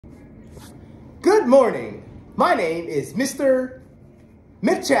Good morning. My name is Mr.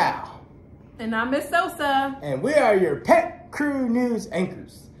 Mitchell. And I'm Miss Sosa. And we are your Peck Crew News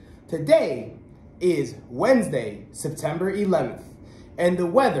anchors. Today is Wednesday, September 11th, and the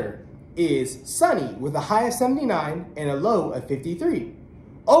weather is sunny with a high of 79 and a low of 53.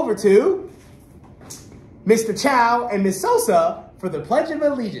 Over to Mr. Chow and Miss Sosa for the Pledge of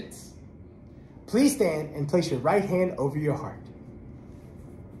Allegiance. Please stand and place your right hand over your heart.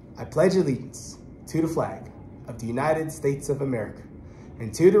 I pledge allegiance to the flag of the United States of America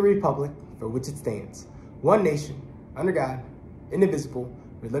and to the republic for which it stands, one nation, under God, indivisible,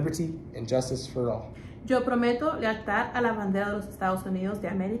 with liberty and justice for all. Yo prometo lealtad a la bandera de los Estados Unidos de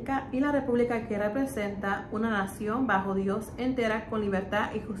América y la república que representa una nación bajo Dios entera con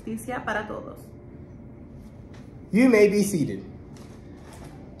libertad y justicia para todos. You may be seated.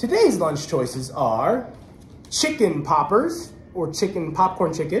 Today's lunch choices are chicken poppers, or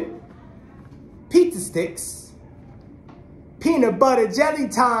popcorn chicken, pizza sticks, peanut butter jelly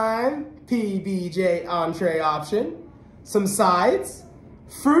time, PBJ entree option, some sides,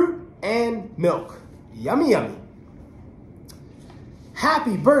 fruit, and milk. Yummy, yummy.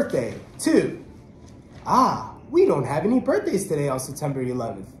 Happy birthday to, we don't have any birthdays today on September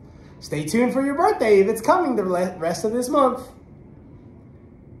 11th. Stay tuned for your birthday if it's coming the rest of this month.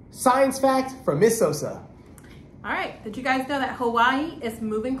 Science fact from Miss Sosa. All right, did you guys know that Hawaii is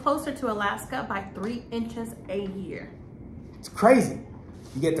moving closer to Alaska by 3 inches a year? It's crazy.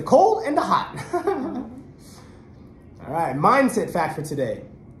 You get the cold and the hot. All right, mindset fact for today.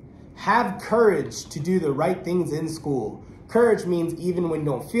 Have courage to do the right things in school. Courage means even when you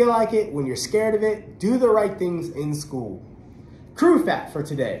don't feel like it, when you're scared of it, do the right things in school. Crew fact for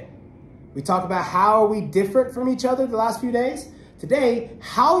today. We talk about how are we different from each other the last few days. Today,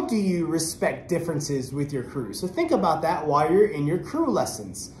 how do you respect differences with your crew? So think about that while you're in your crew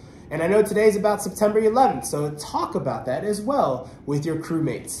lessons. And I know today's about September 11th, so talk about that as well with your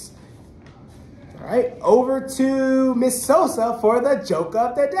crewmates. All right, over to Miss Sosa for the joke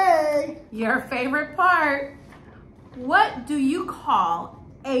of the day. Your favorite part. What do you call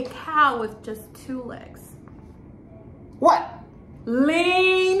a cow with just 2 legs? What?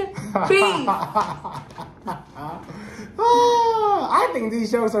 Lean beef. I think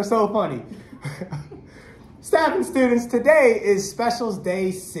these jokes are so funny. Staff and students, today is Specials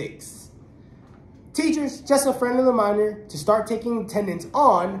Day 6. Teachers, just a friendly reminder to start taking attendance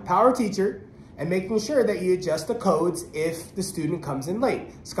on Power Teacher and making sure that you adjust the codes if the student comes in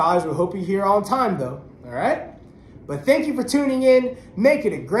late. Scholars will hope you're here on time though, all right? But thank you for tuning in. Make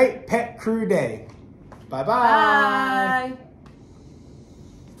it a great Pet Crew Day. Bye-bye. Bye.